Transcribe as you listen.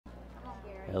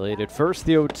Elliott at first,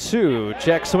 the 0-2.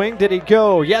 Check swing, did he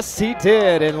go? Yes, he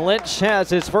did, and Lynch has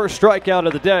his first strikeout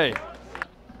of the day.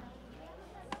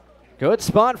 Good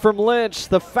spot from Lynch.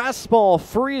 The fastball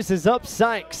freezes up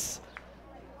Sykes.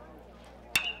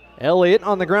 Elliott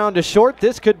on the ground to short.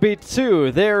 This could be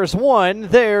two. There's one.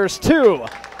 There's two.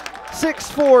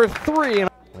 6-4-3.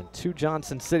 Went to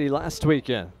Johnson City last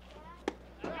weekend.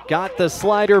 Got the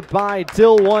slider by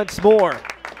Dill once more.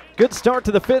 Good start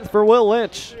to the fifth for Will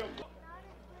Lynch.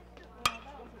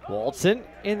 Walton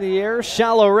in the air,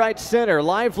 shallow right center.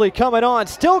 Lively coming on,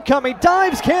 still coming,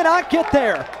 dives, cannot get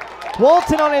there.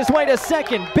 Walton on his way to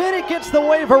second. Bennett gets the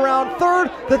wave around third.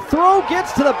 The throw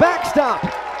gets to the backstop.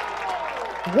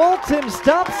 Walton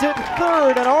stops at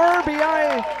third. An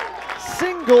RBI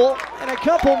single and a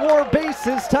couple more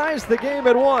bases ties the game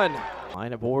at one.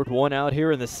 Line aboard, one out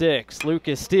here in the sixth.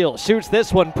 Lucas Steele shoots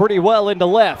this one pretty well into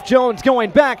left. Jones going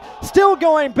back, still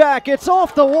going back. It's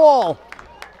off the wall.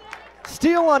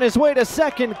 Steele on his way to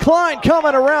second. Klein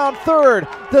coming around third.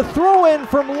 The throw in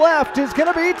from left is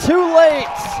going to be too late.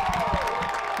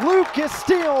 Lucas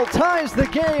Steele ties the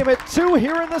game at 2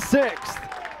 here in the sixth.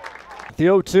 The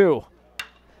 0-2.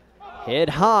 Hit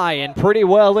high and pretty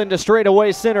well into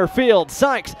straightaway center field.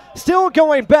 Sykes still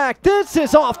going back. This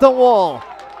is off the wall.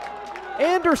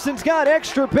 Anderson's got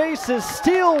extra bases.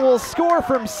 Steele will score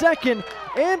from second.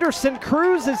 Anderson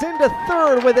cruises into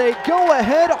third with a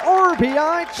go-ahead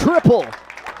RBI triple.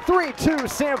 3-2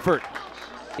 Samford.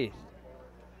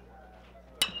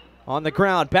 On the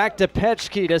ground, back to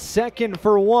Petchke to second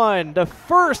for one. To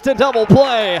first, a double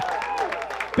play.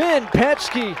 Ben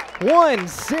Petchke,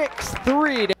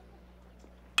 1-6-3.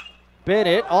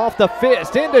 Bennett off the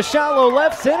fist, into shallow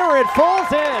left center, it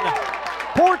falls in.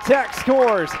 Portak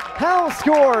scores, Hal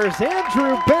scores,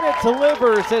 Andrew Bennett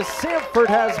delivers as Samford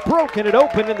has broken it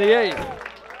open in the eighth.